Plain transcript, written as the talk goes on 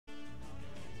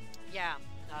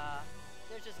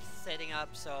just setting up,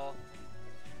 so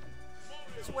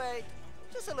just wait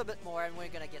just a little bit more and we're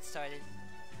gonna get started.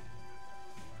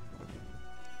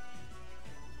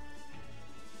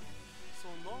 So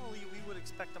normally we would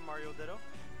expect a Mario Ditto.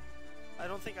 I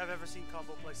don't think I've ever seen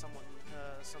Combo play someone,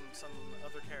 some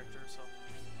other character. So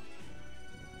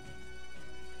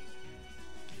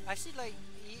Actually, like,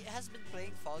 he has been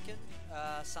playing Falcon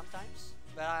sometimes,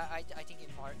 but I think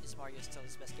Mario is still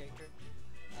his best character.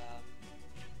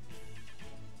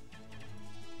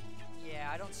 Yeah,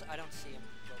 I don't see him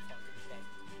go Falcon today.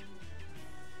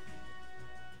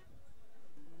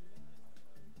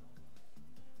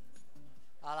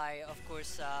 Ally, of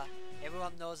course,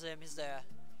 everyone knows him. He's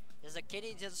the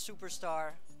Canadian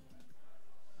superstar.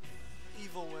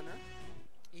 evil winner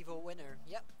Evil winner.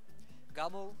 Yep.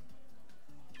 Gamo,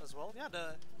 as well. Yeah,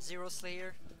 the Zero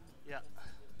Slayer, yeah.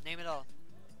 name it all.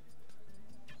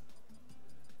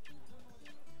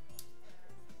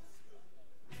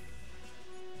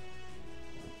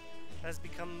 Has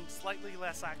become slightly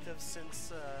less active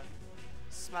since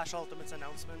Smash Ultimate's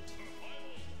announcement.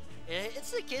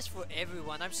 It's the case for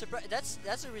everyone. I'm surprised.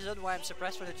 That's the reason why I'm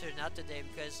surprised for the turnout today,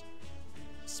 because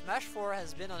Smash 4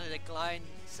 has been on a decline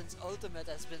since Ultimate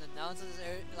has been announced.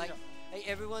 Like, like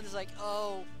everyone's like,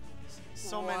 oh,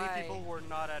 So why? many people were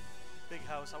not at Big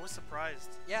House. I was surprised.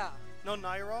 Yeah. No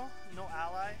Nairo, no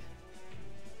Ally.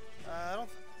 I don't.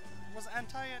 Was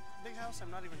Anti at Big House?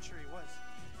 I'm not even sure he was.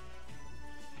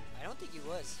 I don't think he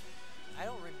was. I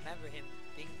don't remember him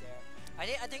being there.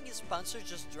 I think his sponsor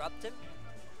just dropped him.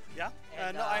 Yeah.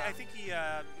 And, No, I think he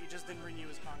just didn't renew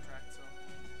his contract. So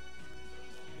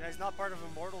yeah, he's not part of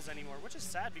Immortals anymore, which is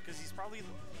sad because he's probably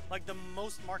like the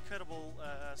most marketable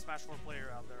Smash 4 player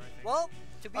out there. I think. Well,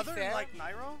 to be Other fair, than like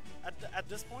Nairo, at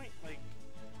this point, like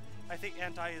I think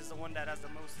Anti is the one that has the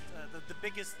most, the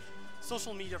biggest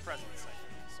social media presence.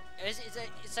 I think. So.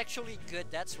 it's actually good.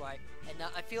 That's why. And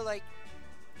I feel like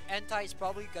Anti is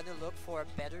probably gonna look for a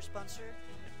better sponsor.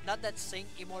 Not that saying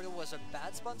Immortal was a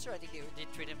bad sponsor. I think they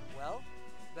treat him well,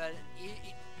 but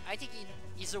I think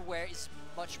he's aware is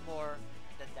much more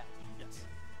than that. Yes.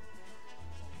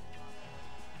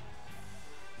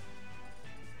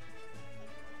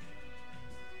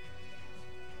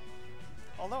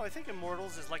 Although I think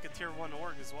Immortals is like a tier 1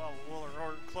 org as well,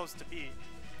 or close to be.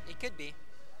 It could be.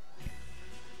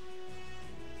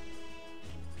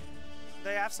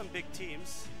 They have some big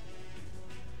teams,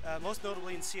 most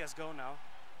notably in CS:GO now.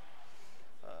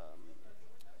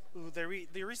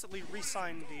 They recently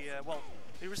re-signed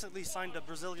they recently signed the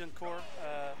Brazilian core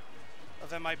of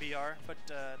MIBR, but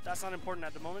that's not important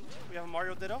at the moment. We have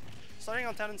Mario Ditto starting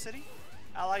on Town and City,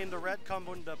 Ally in the red,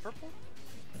 Combo in the purple.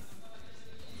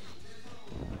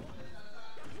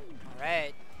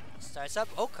 Alright, starts up.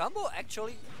 Oh, Combo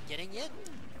actually getting in.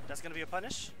 That's gonna be a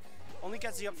punish. Only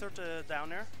gets the up throw to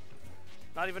down air.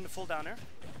 Not even the full down air.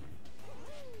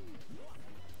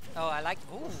 Oh, I like.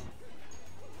 Ooh.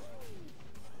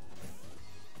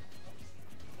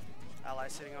 Ally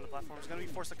sitting on the platform is gonna be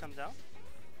forced to come down.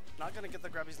 Not gonna get the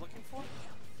grab he's looking for.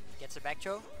 Gets a back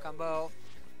throw. Combo.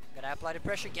 Gotta apply the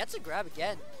pressure. Gets a grab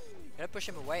again. Gotta push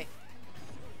him away.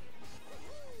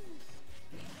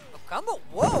 Oh, Combo.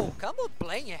 Whoa. Combo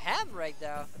playing a ham right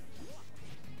now.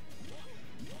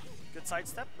 Good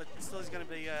sidestep, but still he's gonna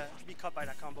be caught by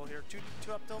that combo here.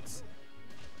 Two up tilts.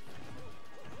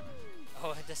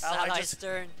 Oh, the Ally Salai's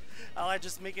turn. Ally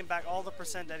just making back all the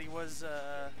percent that he was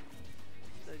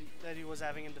that he was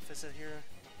having in deficit here.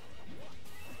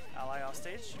 Ally off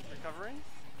stage, recovering.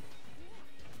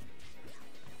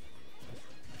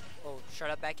 Oh, shut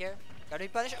up back here. Gotta be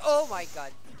punished. Oh my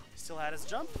god. Still had his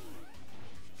jump.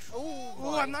 Oh,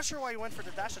 Ooh, I'm not sure why he went for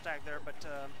the dash attack there, but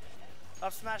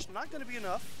up smash not gonna be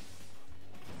enough.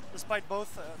 Despite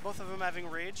both of them having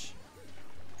rage.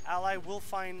 Ally will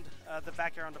find the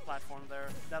back air on the platform there.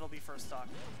 That'll be first stock.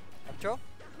 Up throw?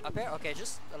 Up air? Okay,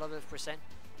 just a little bit of percent.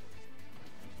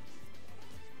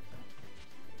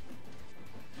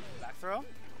 Back throw.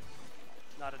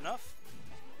 Not enough.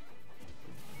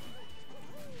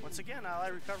 Once again, Ally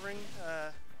recovering,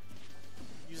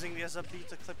 using the S up B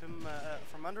to clip him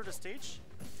from under the stage.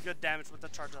 Good damage with the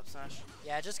charge up smash.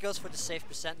 Yeah, it just goes for the safe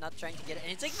percent, not trying to get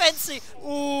anything fancy.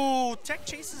 Ooh, tech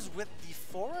chases with the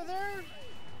 4 there?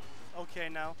 Okay,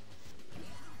 now.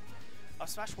 Up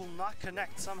smash will not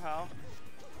connect somehow.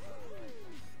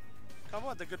 Combo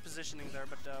had the good positioning there,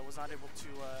 but was not able to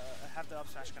have the up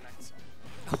smash connect.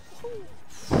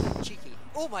 So. Cheeky.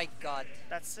 Oh my god.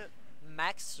 That's it.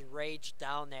 Max rage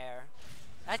down there.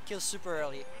 That kills super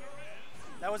early.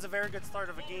 That was a very good start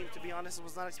of a game, to be honest. I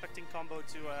was not expecting Combo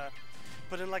to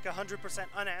put in like 100%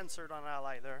 unanswered on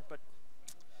Ally there, but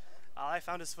Ally Ally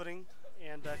found his footing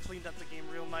and cleaned up the game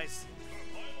real nice.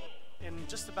 In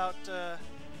just about,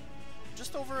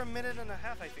 just over a minute and a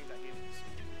half, I think that game was.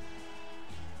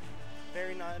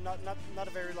 Very not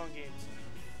a very long game.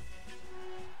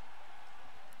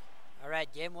 All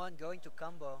right, game 1 going to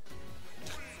combo.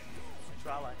 To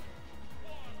Ally.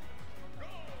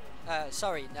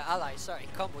 Sorry, the ally. Sorry,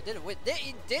 combo didn't win.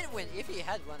 He did win. If he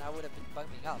had one, I would have been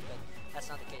bumming out, but that's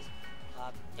not the case.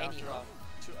 Anyhow.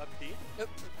 To up B. Oop.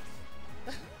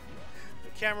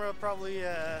 The camera probably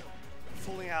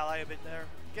fooling Ally a bit there.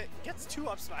 Gets 2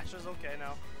 up smashes. Okay,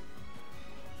 now.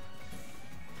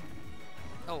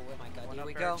 Oh my God! 1 Here up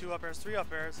we air, go. 2 up airs, 3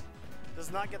 up airs.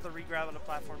 Does not get the regrab on the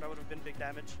platform. That would have been big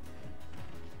damage.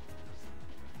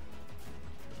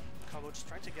 Combo just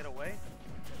trying to get away.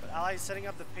 But Ally is setting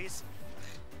up the pace.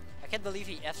 I can't believe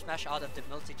he F smash out of the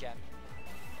multi jab.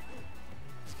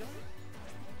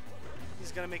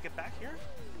 He's gonna make it back here.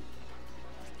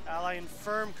 Ally in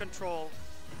firm control.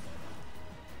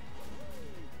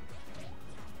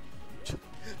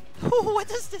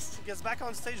 What is this? He gets back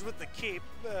on stage with the cape.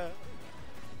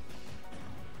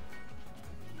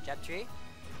 Jab 3.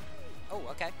 Oh,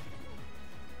 okay.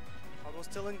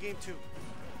 Almost still in game 2.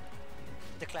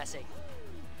 The classic.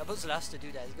 Combo's loves to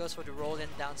do that. He goes for the roll in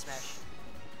down smash.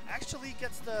 Actually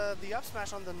gets the up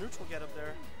smash on the neutral get up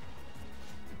there.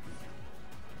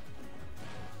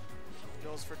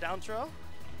 Goes for down throw.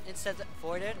 Instead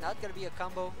forward, not gonna be a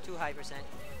combo. Too high percent.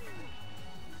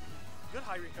 Good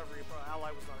high recovery.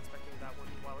 Ally was not expecting that one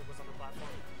while it was on the platform.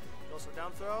 Goes for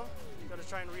down throw. Gonna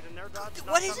try and read an air dodge.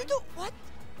 What is he doing? What?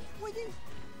 What is?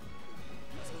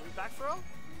 That's gonna be back throw.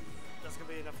 That's gonna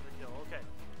be enough for the kill. Okay.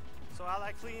 So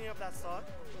Ally cleaning up that stock.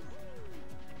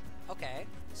 Okay.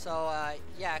 So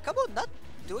yeah, combo not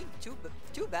doing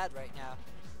too bad right now.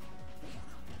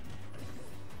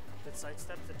 Did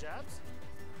sidestep the jabs.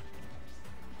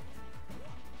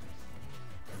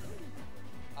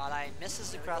 Ally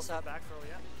misses the cross up. Back throw,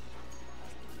 yeah.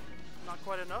 Not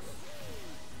quite enough.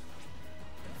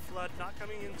 Flood not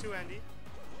coming in too handy.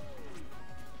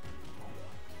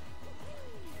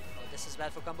 Oh, this is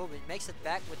bad for combo, but he makes it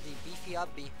back with the beefy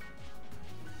up B.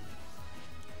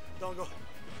 Don't go.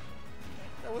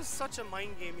 That was such a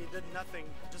mind game. He did nothing.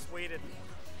 Just waited.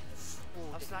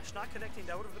 Up smash not connecting.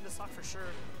 That would have been the stock for sure.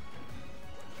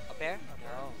 Up air?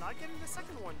 No. Not getting the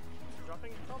second one.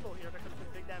 Dropping combo here. That could have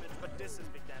been big damage, but this is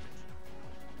big damage.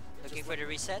 Looking for the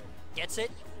reset. Gets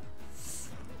it.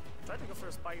 Tried to go for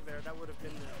a spike there. That would have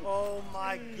been. Oh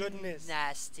my goodness.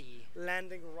 Nasty.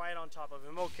 Landing right on top of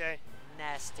him. Okay.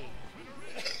 Nasty.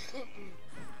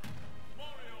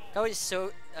 That was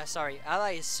so. Sorry.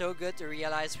 Ally is so good to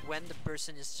realize when the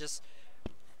person is just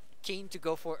keen to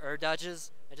go for air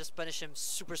dodges and just punish him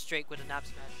super straight with an up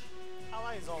smash.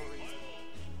 Ally is all reason.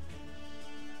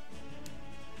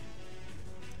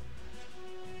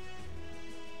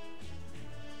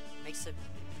 Makes it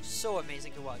so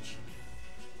amazing to watch.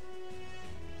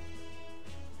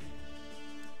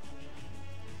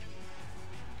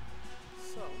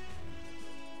 So,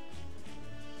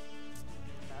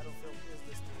 Battlefield is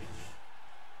the stage.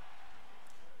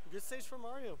 Good stage for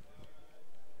Mario.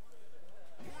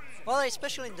 Well,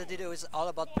 especially in the Ditto, it's all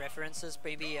about preferences.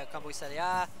 Maybe a combo said,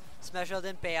 yeah, Smashville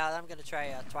didn't pay out. I'm gonna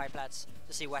try triplats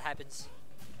to see what happens.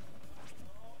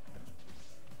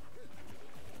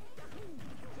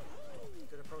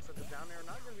 Good approach with the down air.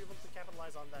 Not gonna be able to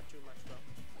capitalize on that too much though.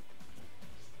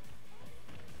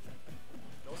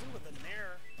 Goes in with the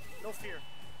nair. No fear.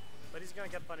 But he's gonna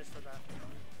get punished for that.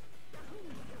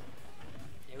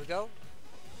 Here we go.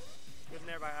 Good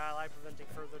nair by Ally, preventing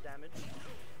further damage.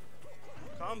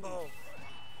 Combo.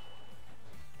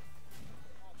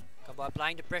 Combo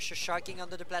applying the pressure, sharking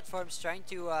under the platforms, trying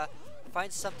to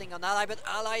find something on Ally, but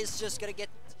Ally is just gonna get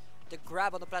the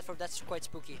grab on the platform. That's quite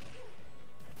spooky.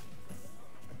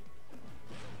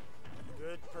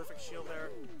 Good, perfect shield there.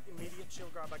 Immediate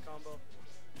shield grab by Combo.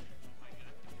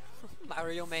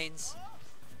 Mario mains.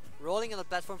 Rolling on the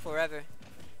platform forever.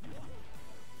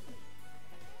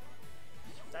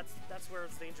 That's where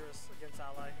it's dangerous against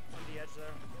Ally. On the edge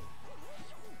there.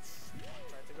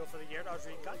 Tried to go for the air dodge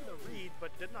read. Got the read,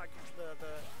 but did not get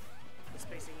the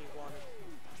spacing he wanted.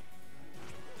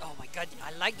 Oh my god,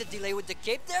 I like the delay with the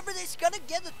cape there, but he's gonna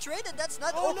get the trade and that's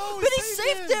not... Oh no, but he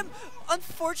saved him!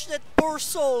 Unfortunate, poor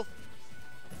soul.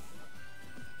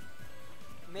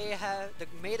 May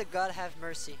the god have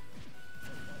mercy.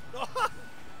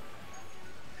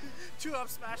 2 up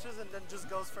smashes and then just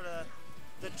goes for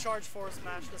the charge forward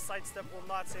smash. The sidestep will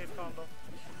not save Combo.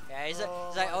 Yeah, he's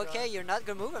like, okay, you're not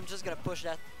gonna move, I'm just gonna push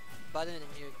that button and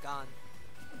you're gone.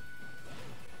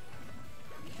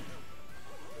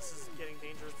 This is getting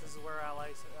dangerous. This is where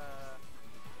Ally's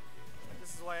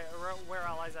This is where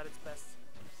Allies at its best.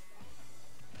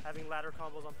 Having ladder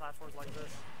combos on platforms like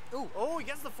this. Ooh. Oh, he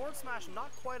gets the forward smash,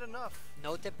 not quite enough.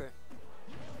 No tipper.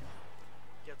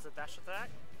 Gets a dash attack.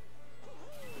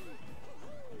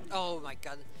 Oh my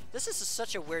god. This is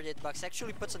such a weird hitbox.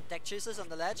 Actually put some tech chases on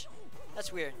the ledge.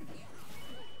 That's weird.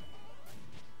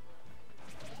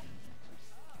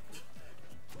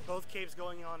 Both caves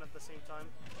going on at the same time.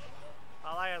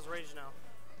 Ally has rage now.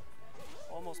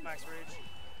 Almost max rage.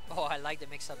 Oh, I like the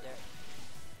mix up there.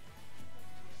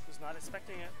 Was not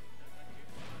expecting it.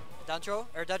 Down throw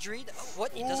or dodge read? Oh,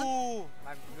 what? He doesn't. Ooh!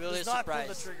 I'm really Does not surprised.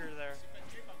 pull the trigger there.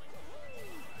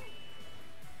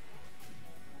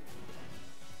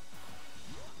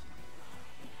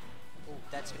 Oh,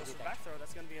 that's gonna Goes be for bad. back throw.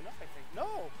 That's gonna be enough, I think.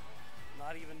 No,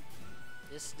 not even.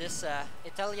 This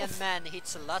Italian man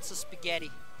eats lots of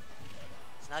spaghetti.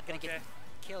 He's not gonna get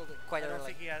killed quite I don't early.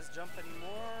 think he has jump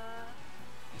anymore.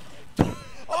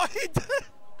 Oh, he did!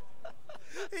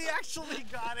 He actually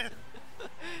got it.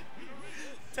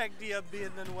 Tech DB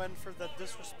and then went for the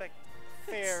disrespect.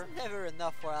 Fair. It's never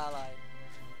enough for ally.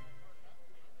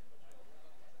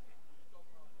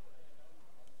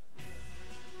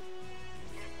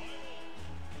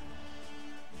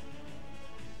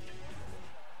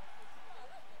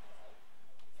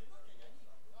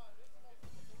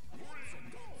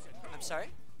 I'm sorry?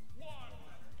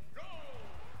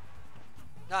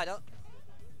 No, I don't.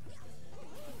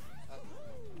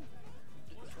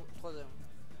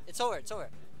 It's over, it's over.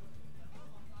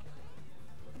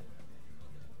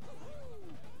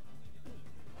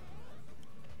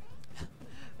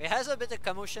 It has a bit of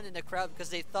commotion in the crowd because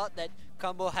they thought that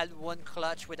Combo had one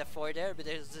clutch with a forward air, but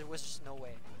there was just no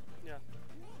way. Yeah.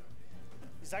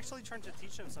 He's actually trying to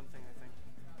teach him something, I think.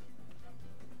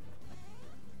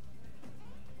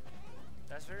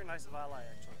 That's very nice of Ally,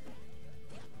 actually.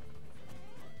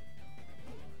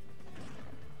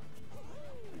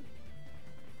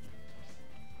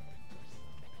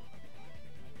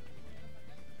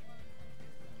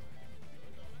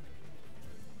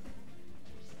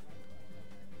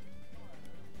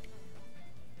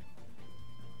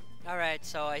 Alright,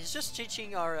 so he's just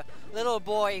teaching our little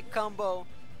boy Combo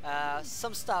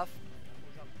some stuff.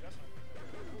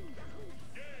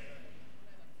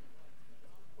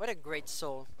 What a great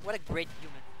soul. What a great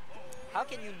human. How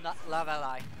can you not love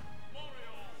Ally?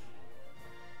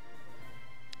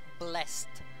 Blessed.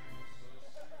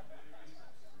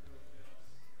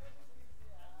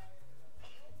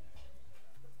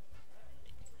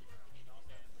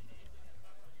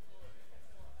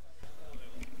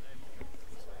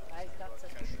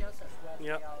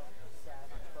 Yep.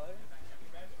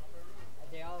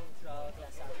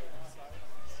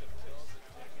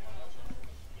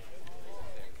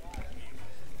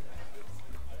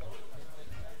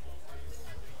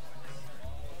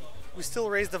 We still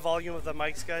raise the volume of the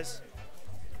mics, guys.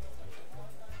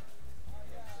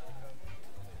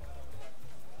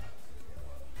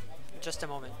 Just a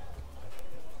moment.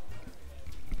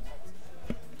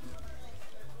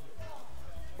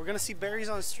 We're gonna see Berries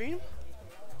on stream,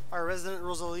 our resident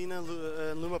Rosalina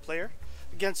Luma player,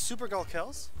 against Super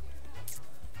Galkels.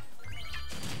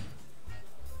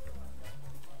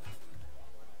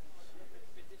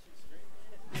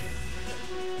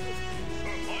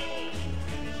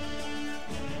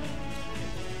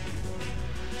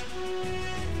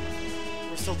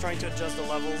 We're still trying to adjust the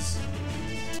levels,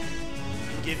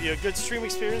 give you a good stream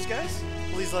experience, guys.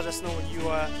 Please let us know what you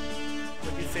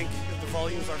think, if the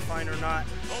volumes are fine or not.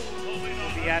 We'll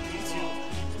be happy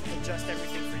to adjust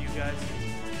everything for you guys.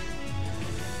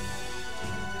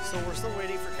 So we're still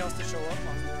waiting for Kels to show up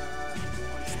on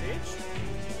stage.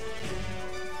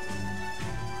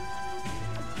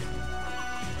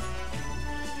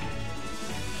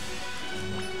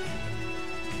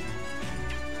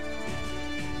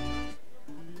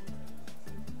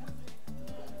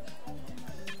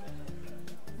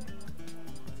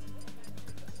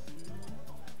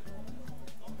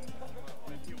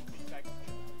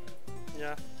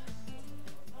 Yeah.